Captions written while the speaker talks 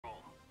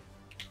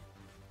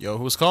Yo,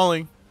 who's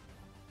calling?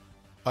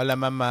 Hola,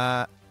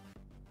 mama.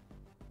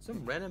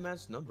 Some random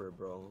ass number,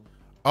 bro.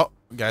 Oh,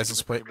 guys,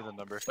 let's play. Give me the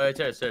number. Wait,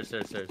 Terrence.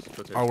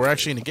 Oh, we're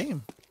actually in a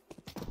game.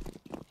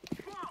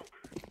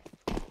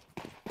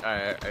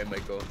 Alright,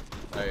 Michael.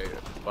 Alright,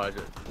 I'm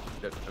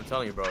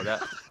telling you, bro.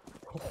 That.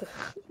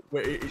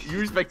 Wait, you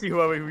respecting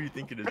who you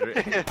think it is, right?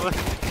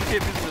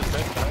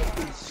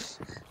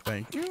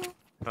 Thank you.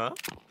 Huh?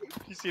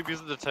 You see him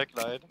using the Tech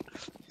 9?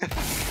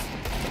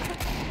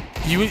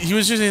 He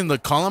was using the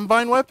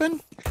Columbine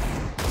weapon? They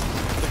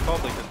call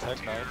it like the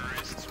Tech 9.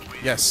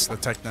 Yes, the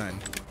Tech 9.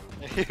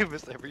 He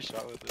missed every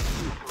shot with it.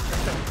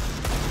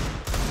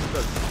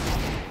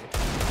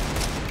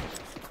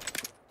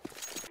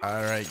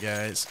 Alright,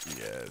 guys.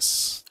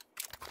 Yes.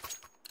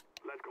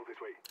 Let's go this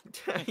way.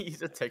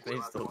 He's a tech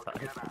name still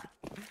time.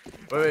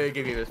 Wait,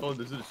 give me this. Hold on,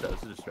 this is the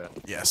strat.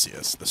 Yes,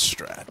 the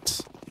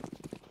strat.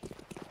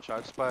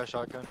 Shots by a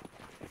shotgun.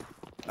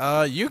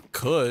 You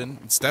could.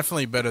 It's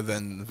definitely better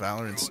than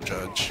Valorant's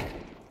Judge.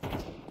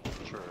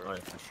 Sure. Oh, yeah,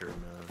 for sure,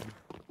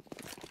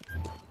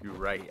 man. You're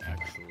right,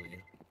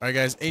 actually. Alright,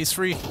 guys, ace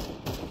free.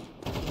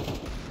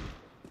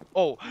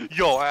 Oh,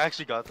 yo, I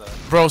actually got that.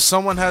 Bro,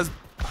 someone has.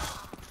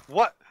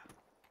 What?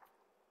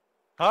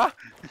 Huh?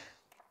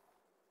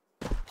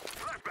 Is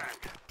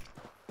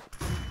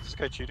this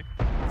guy cheating?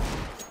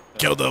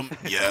 Killed him.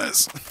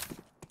 Yes.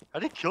 How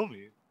did he kill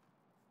me?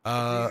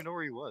 I didn't even know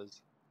where he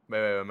was.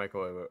 Wait,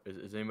 Michael, wait.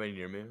 Is anybody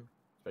near me?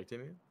 Spectate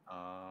me?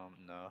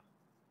 No.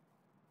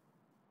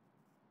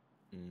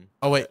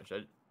 Oh wait.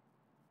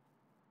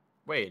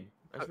 Wait.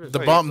 The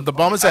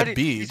bomb is at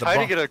B. He's The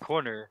hiding bomb, in a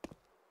corner.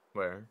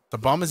 Where? the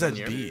bomb is at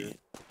Near B. me.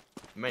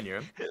 Am I near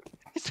him?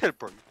 He said,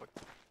 "Bro, you fuck."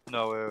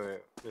 No,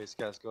 wait,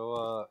 guys,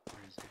 go.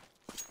 Where is he?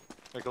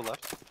 Wait, go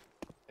left.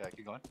 Yeah,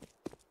 keep going.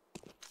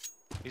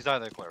 He's not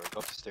in that corner. Right? Go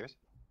up the stairs.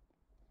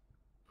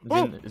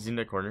 Is he in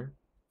the corner?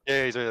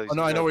 Yeah, he's right there. Oh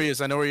no, I know where he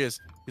is. I know where he is.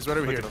 He's right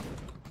over Look here. at him.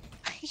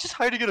 He's just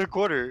hiding in a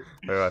corner.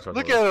 Look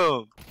Look at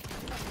him.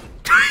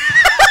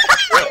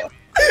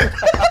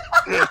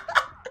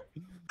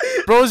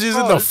 Bro's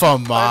using the He's just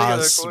hiding in a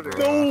FAMAS, corner.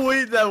 bro. No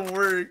way that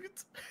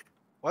worked.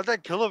 Why'd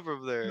that kill him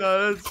from there?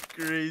 No, that's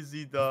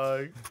crazy,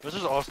 dog. Let's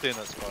just all stay in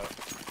that spot.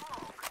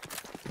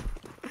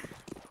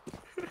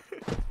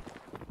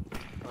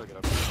 How do we get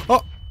up here?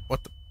 Oh,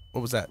 what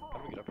was that? How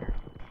do we get up here?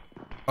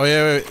 Oh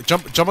yeah, wait.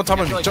 Jump on top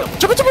of me. Like, Jump on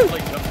top.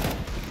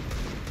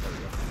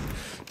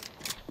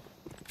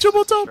 Jump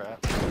on top. Strat.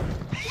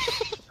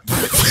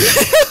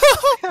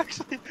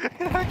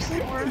 it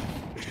actually worked.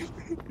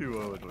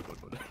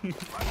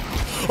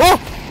 Oh!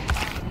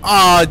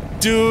 Ah,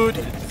 dude.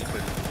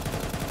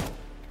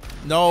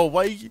 No,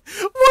 why is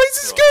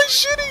this guy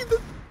shooting?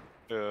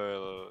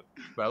 But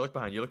I look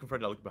behind. You're looking for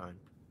it. I look behind.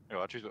 Yo,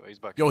 watch, he's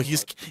back. Yo,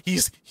 he's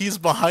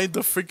behind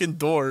the freaking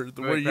door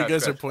where you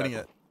guys are pointing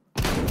at.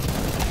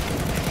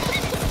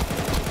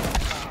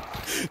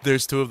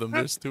 There's two of them.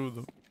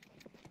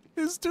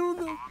 He's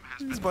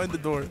behind the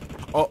door.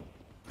 Oh,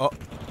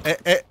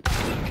 eh.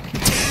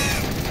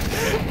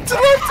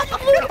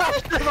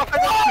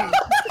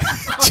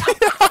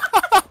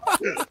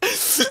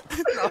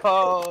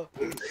 Oh,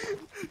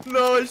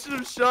 No, I should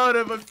have shot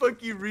him. I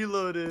fucking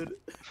reloaded.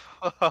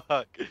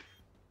 fuck.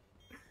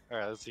 Alright,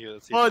 let's see.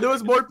 Oh, there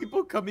was more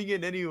people coming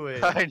in anyway.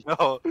 I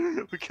know.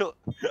 We killed.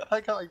 I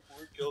got like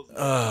 4 kills.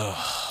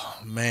 Oh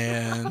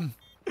man.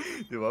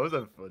 Dude, why was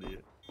that funny?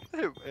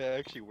 It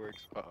actually works.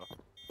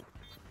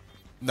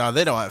 No,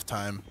 they don't have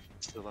time.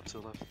 Still left.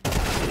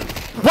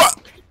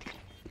 What?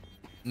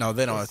 No,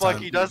 they don't have Fuck,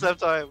 time. he does have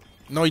time.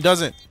 No, he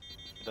doesn't.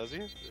 Does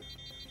he?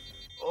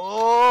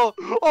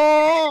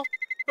 Oh!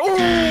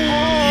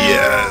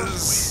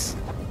 Yes.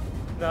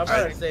 No, I'm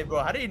about to say,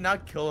 bro, how did he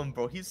not kill him,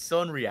 bro? He's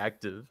so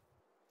unreactive.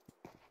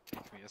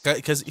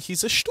 Because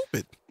he's a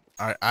stupid.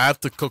 Alright, I have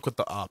to cook with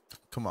the op.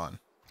 Come on.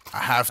 I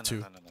have to.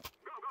 No.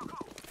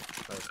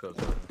 Let's go.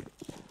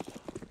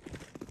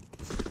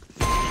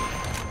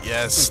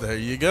 Yes, there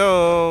you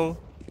go.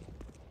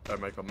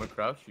 Alright, Michael, I'm gonna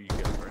crouch. You get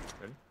it first.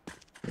 Ready?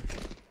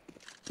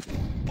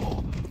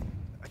 Oh,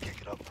 I can't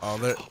get up. Oh,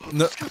 there.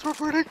 No. We're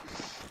burning.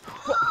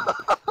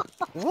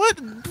 What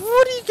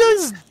are you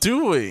guys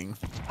doing?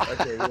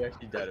 Okay, we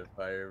actually died of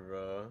fire,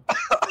 bro.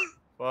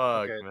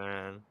 Fuck, Okay.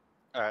 man.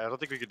 Alright, I don't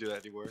think we can do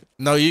that anymore.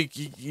 No, you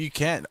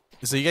can't.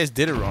 So you guys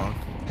did it wrong.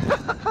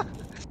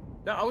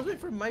 No, I was waiting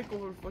for Michael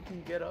to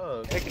fucking get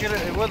up. It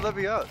wouldn't let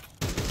me up.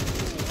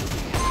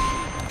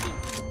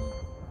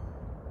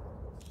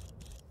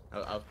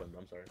 I was playing,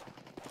 I'm sorry.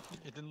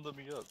 It didn't let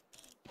me up.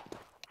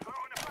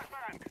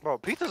 Bro,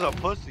 Peter's a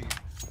pussy.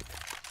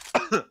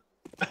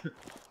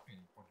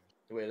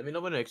 Wait, let me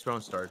know when the next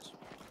round starts.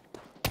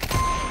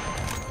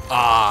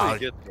 Ah,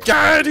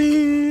 got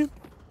him.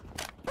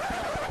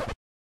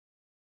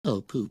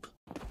 Oh, poop.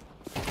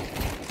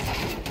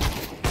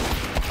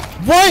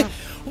 Why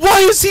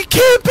is he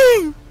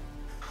camping?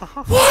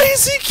 Why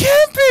is he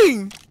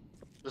camping?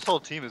 This whole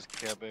team is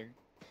camping.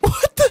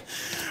 What the?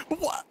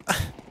 What?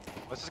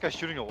 Why's this guy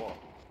shooting a wall?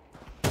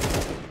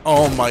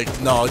 Oh my,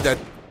 no, that.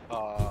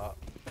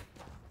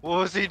 What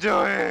was he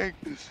doing?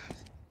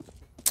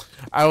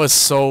 I was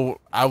so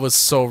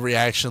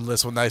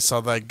reactionless when I saw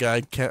that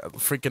guy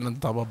freaking on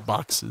top of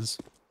boxes.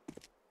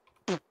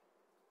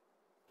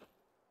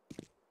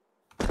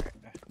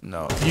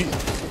 No,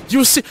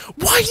 you see?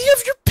 Why do you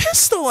have your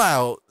pistol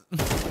out?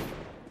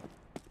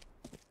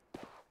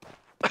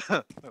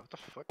 What the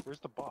fuck? Where's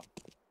the bomb?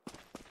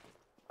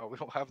 Oh, we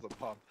don't have the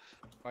bomb.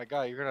 My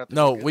guy, you're gonna have to.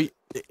 No,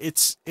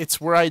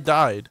 it's where I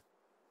died.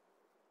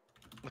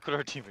 Look what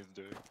our teammate's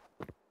doing.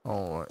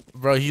 Oh,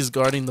 bro, he's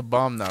guarding the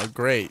bomb now.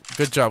 Great,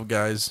 good job,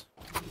 guys.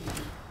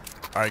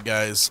 All right,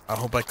 guys. I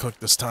hope I cook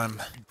this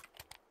time.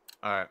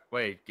 All right,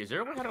 wait. Is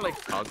there a way how to like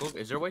toggle?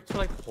 Is there a way to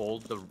like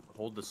hold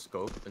the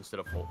scope instead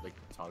of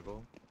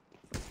toggle?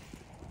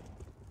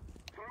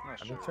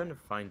 I'm not trying to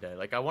find that.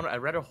 Like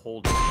I'd rather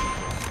hold it.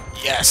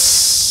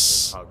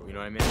 Yes. Toggle, you know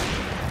what I mean?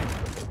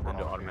 And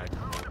do automatic.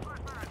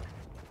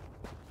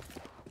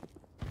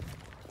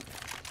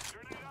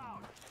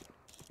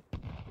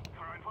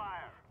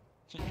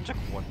 You took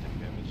 1 tick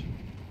damage.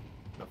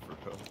 Not for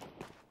real.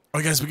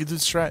 Oh, guys, we can do the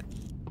strat.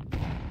 Can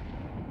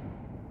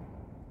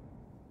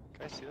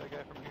I see that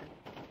guy from here?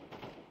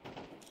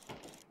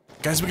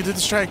 Guys, we can do the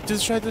strat. Do the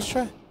strat. Do the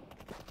strat.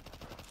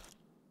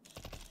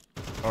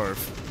 Or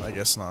I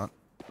guess not.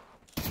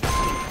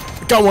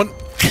 Got one.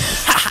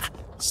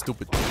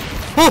 Stupid.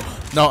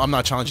 Oh! No, I'm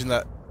not challenging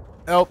that.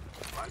 Help.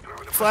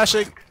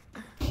 Flashing.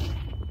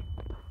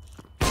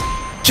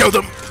 Killed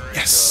him.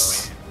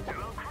 Yes.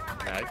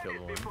 I killed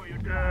one.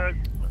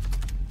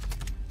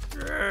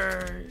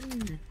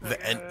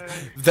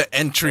 The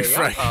entry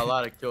frag. A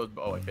lot of kills.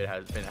 Oh, if it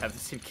has been have the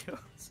same kills.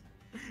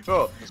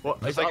 Bro, well,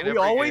 It's like in we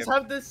every always game.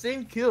 have the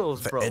same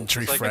kills, bro. The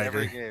entry It's like in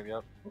every fragger. game,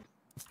 yep.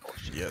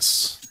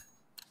 Yes.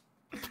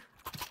 Did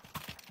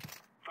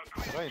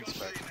I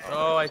inspect?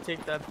 Oh, I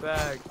take that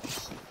back.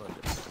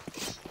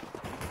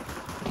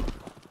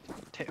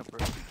 Damn, bro.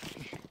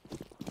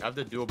 I have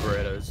the dual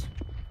Berettas.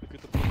 Look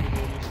at the look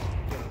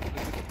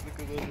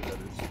at those.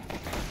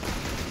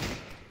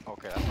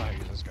 Okay, that's not how you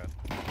use this gun.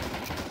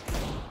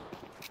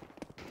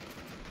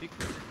 Look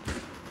at it.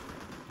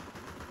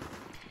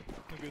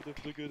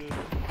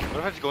 What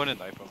if I just go in and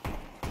knife him?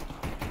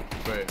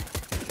 Wait.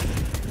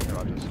 Here,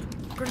 I'll just...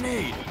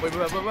 Grenade! Wait. I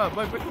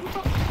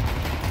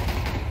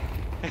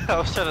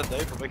was trying to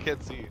knife him, I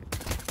can't see.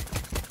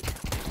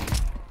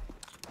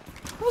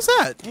 What was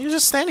that? You're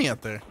just standing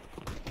out there.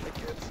 I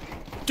can't see.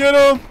 Get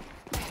him!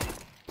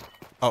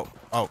 Oh,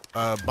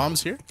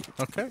 bombs here?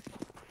 Okay.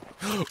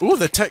 Ooh,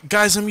 the tech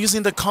guys, I'm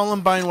using the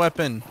Columbine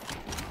weapon.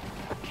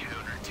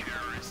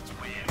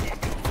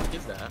 What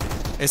is that?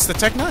 It's the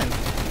Tech 9.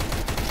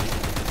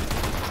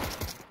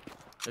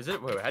 Is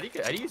it? Wait, how do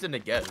you use it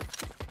again?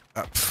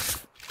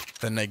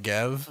 The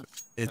Negev.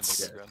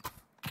 It's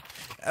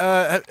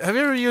Negev. have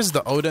you ever used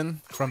the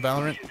Odin from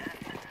Valorant? Yeah.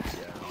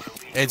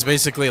 It's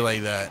basically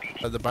like that.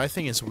 The buy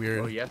thing is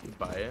weird. Oh, you have to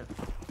buy it.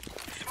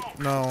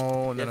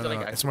 No. You have to, like,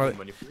 It's actually more pay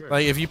money for it.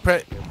 like if you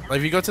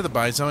if you go to the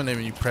buy zone and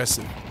when you press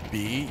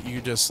B,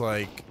 you just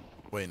like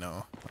wait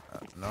no,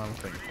 no I don't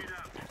think.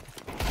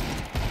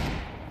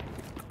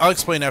 I'll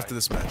explain after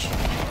this match.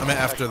 I mean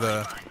after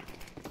the.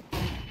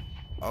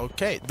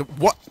 Okay. The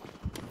what?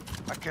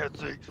 I can't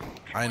see.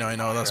 I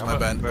know. That's my I'm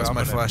bad. gonna- That's I'm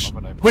my gonna- flash. I'm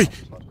gonna- Wait.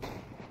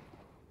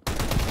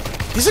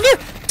 He's in here.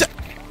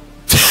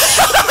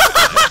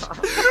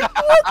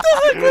 What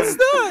the heck was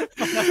that?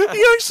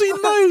 He actually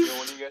knifed. Yo,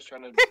 when are you guys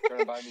trying to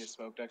buy me a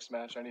smoke next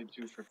match? I need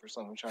 2 for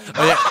something I'm trying to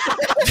Oh yeah.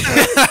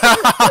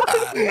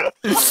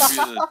 Touch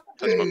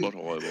my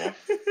butthole eyeball.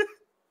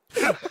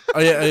 Oh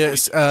yeah.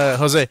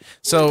 Jose.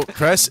 So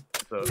press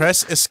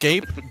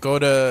escape. Go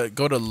to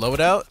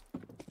loadout,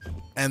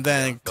 and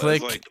then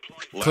click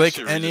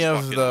any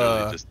of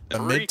the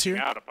mid tier,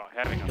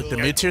 like the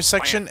mid tier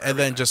section, and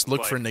then just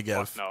look for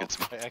Negev.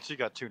 I actually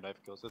got 2 knife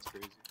kills, that's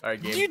crazy.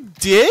 Alright, Gabe. You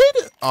did?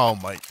 Oh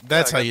my!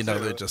 That's Yeah, I how you got know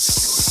 2. they're just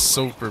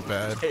super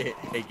bad. Hey,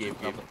 Gabe.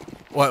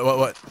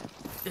 What?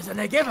 There's a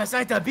Negev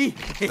inside the B.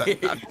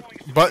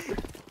 But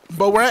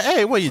where?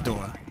 Hey, what are you doing?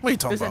 What are you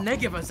talking There's a about?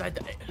 Negev inside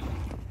the.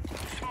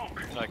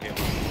 Not Gabe.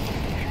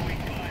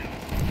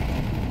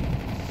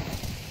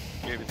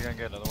 Gabe, you think I can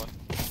get another one?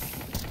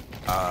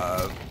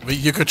 But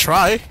you could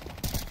try.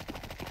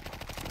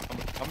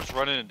 I'm just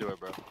running and do it,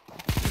 bro.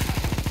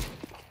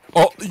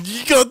 Oh,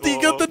 you got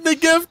the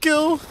Negev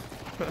kill.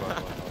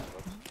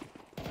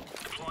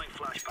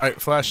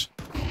 Alright, flash.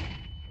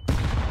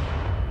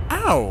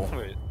 Ow!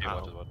 Wait, yeah,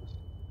 watch this.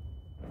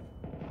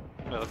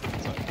 No, that's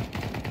inside.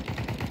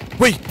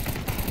 Wait,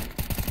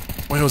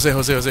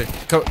 Jose.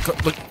 Come,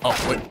 look. Oh,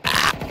 wait.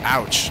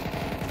 Ouch.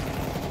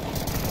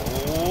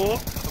 Oh,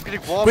 I'm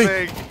getting wall Wait.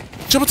 banged.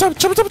 Jump on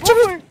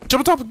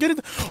top, get it.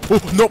 Oh,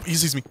 no, he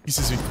sees me.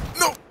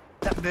 No.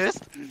 That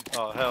missed?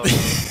 Oh, hell no.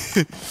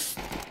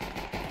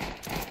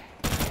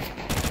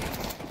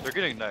 They're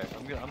getting knifed.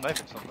 I'm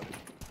knifing somebody.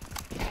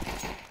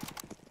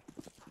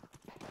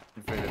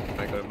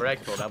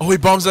 Oh,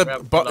 wait, bombs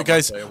that,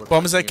 guys,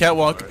 bomb is that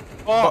catwalk.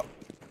 Oh!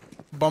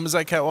 Bomb is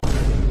that catwalk.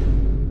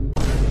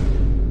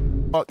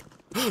 Oh.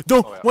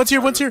 No, Oh, yeah. one's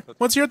here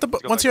Let's at the, go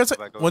one's back, here go inside,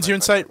 back, go back.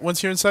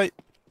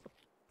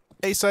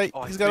 A site,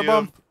 Oh, he's got a see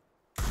bomb. him.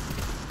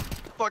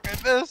 fuck, I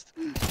missed!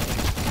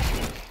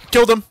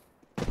 Killed him.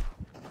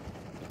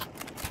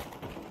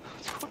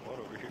 What's going on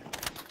over here?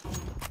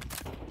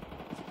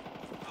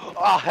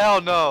 Oh, hell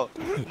no!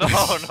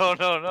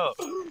 No.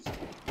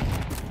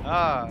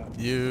 Ah.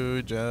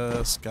 You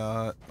just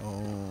got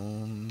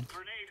owned.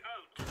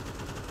 I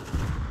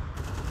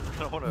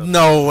don't wanna...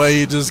 No way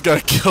you just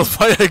got killed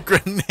by a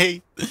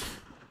grenade. I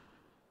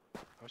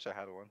wish I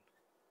had one.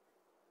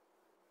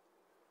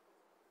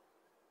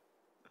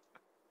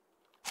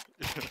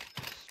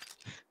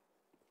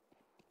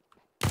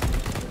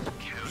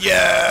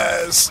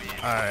 Yes!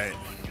 Alright.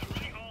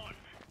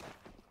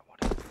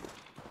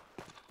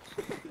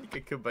 You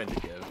get killed by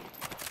Negev.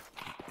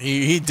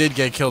 He did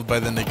get killed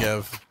by the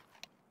Negev.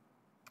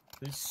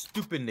 You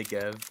stupid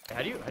Negev.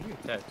 How do you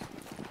text?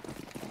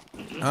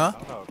 Huh? I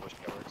don't know how push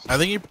works. I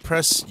think you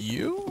press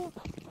U?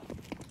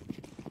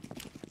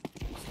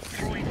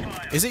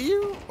 Is it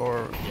you?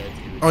 Or Yeah, it's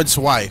you. oh, it's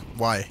Y.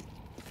 Y.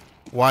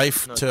 Y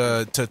No,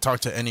 to talk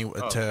to any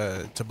Oh.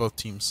 to both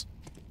teams.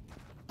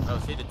 Oh,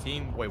 say the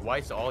team. Wait, why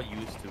is all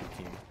used to the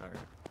team? Alright.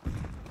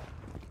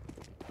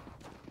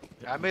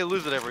 I may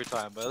lose it every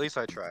time, but at least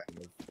I try.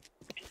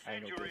 I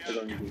ain't no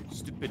bitch.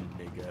 Stupid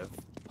Negev.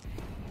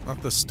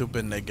 Not the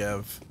stupid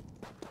Negev.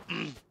 I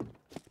ain't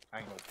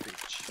no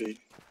bitch.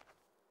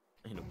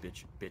 Ain't no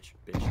bitch. Bitch.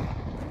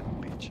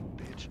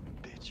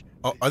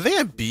 Oh, are they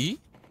at B?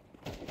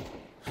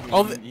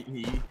 Oh,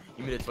 You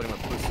made it 21.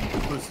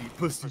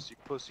 Pussy.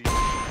 Pussy.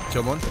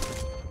 Killed one.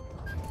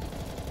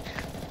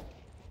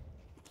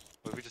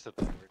 What if we just have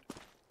the word?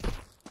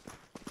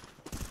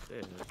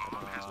 Yeah,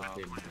 that's what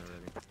they did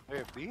already.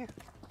 Hey, B?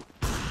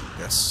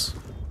 Yes.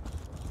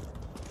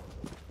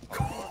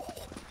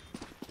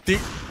 The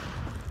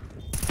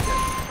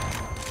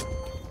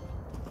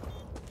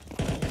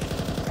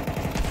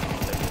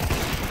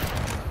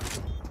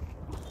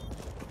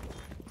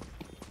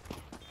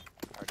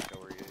I already know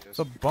where he is.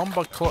 the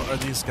bomba are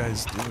these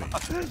guys doing?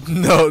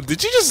 No,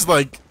 did you just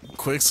like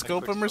quick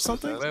scope him or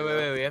something?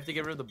 Wait. We have to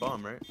get rid of the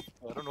bomb, right?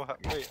 I don't know how.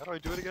 Wait, how do I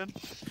do it again?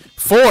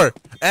 4.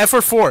 F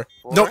for 4.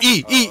 No,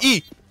 E.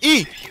 E?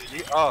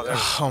 Oh, there we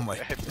go. Oh my.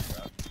 I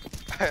forgot.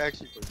 I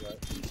actually forgot.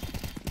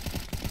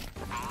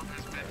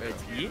 Wait,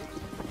 it's E?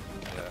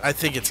 I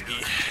think it's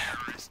E.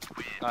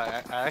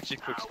 I actually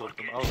quick scoped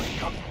him. I was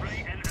like, oh.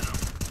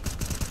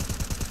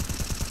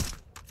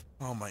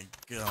 Oh my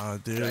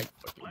god, dude. Like,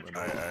 fucking whatever.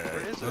 Alright,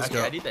 is it? let's Actually,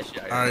 go. I need that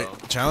shit.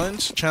 Alright,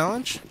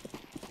 challenge.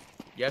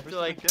 You have to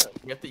like,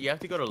 Where's the you have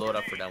to go to load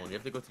up for that one. You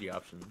have to go to the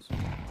options.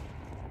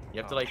 You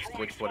have to like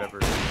switch whatever.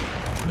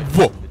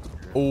 Whoa.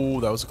 Oh,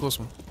 that was a close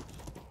one.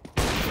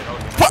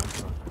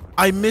 What?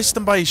 I missed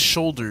him by his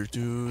shoulder,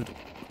 dude.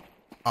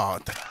 Oh,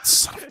 that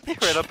son of a He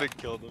bitch. ran up and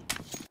killed him.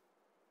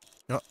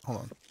 Oh, hold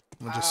on.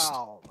 I'm gonna just.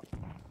 Ow.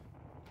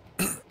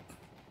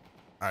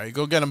 Alright,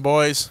 go get him,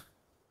 boys.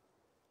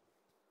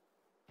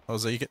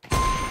 Jose, you get.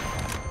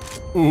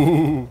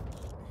 Ooh.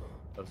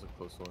 That was a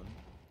close one.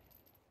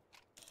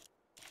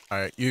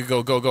 Alright, you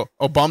go.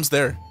 Oh, bomb's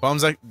there.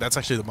 Bomb's like that's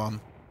actually the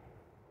bomb.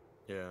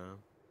 Yeah.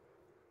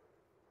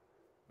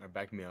 Alright,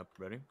 back me up.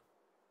 Ready?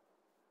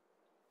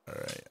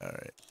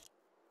 Alright.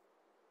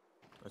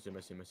 I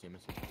see.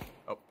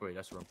 Oh, wait,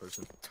 that's the wrong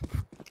person.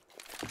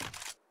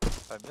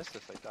 If I miss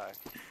this, I die.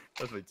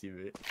 That's my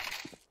teammate.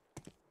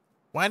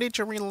 Why did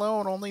you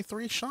reload only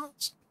 3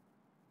 shots?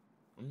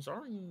 I'm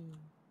sorry.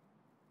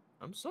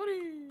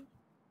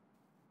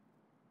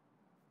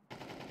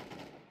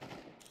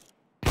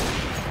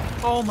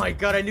 Oh my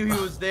god, I knew he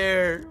was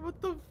there.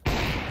 What the?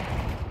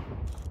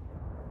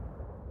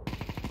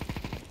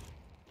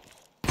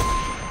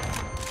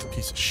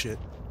 Piece of shit.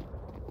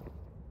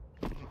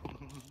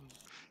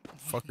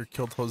 Fucker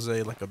killed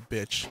Jose like a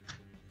bitch.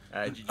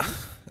 GG.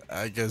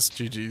 I guess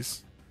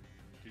GG's.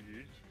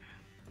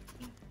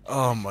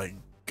 Oh my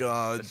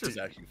god. This is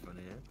actually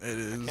funny. Yeah? It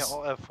is. Can't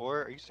all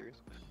F4? Are you serious?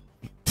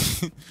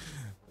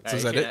 So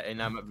is that it? And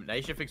now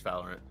you should fix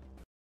Valorant.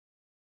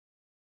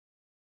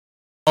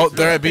 Oh,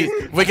 there I be.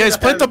 Wait, guys,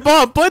 plant the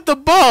bomb! Plant the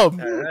bomb!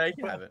 You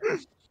can have it.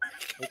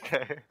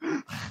 Okay.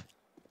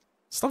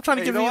 Stop trying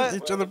to Hey, give you know what?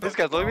 each other. This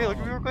guy's look at me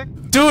real quick.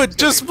 Dude,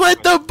 just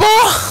plant the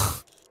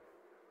bomb!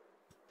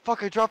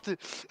 Fuck, I dropped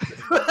it.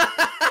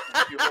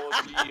 You hold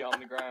E on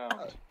the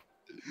ground.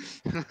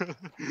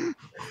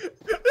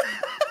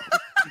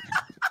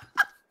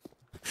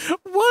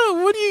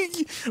 What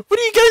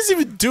are you guys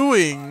even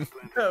doing?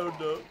 Oh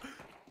no.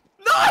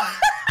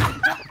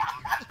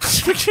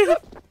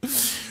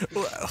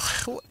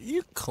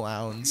 You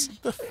clowns.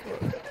 The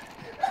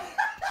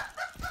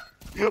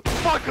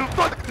Fuck.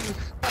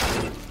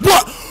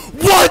 What?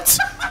 What?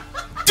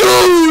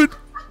 Dude!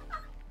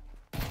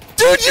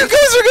 Dude, you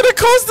guys are gonna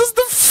cost us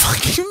the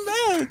fucking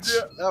match!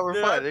 No,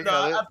 we're fine. They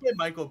got I it. played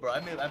Michael, bro. I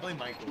played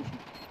Michael.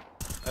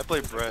 I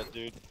played Brett,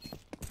 dude.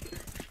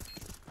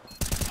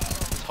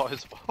 It's all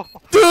his fault.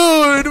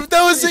 Dude,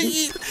 that was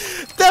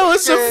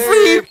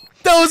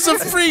a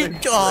free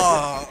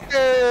aw.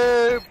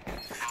 Game.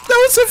 That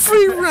was a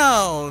free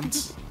round.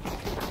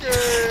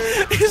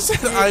 He said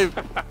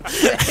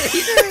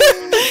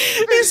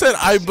he said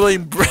I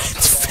blame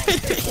Brett.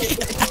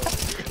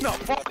 No, Like,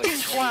 fucking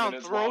 20 clown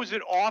minutes throws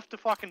long. it off the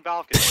fucking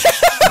balcony.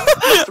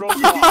 Throws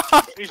it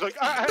off. He's like,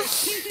 I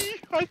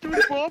threw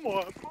the bomb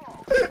off.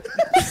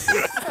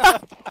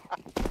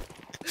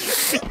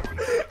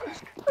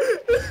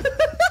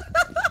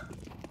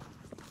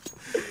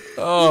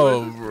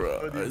 Oh,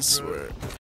 bro, I swear.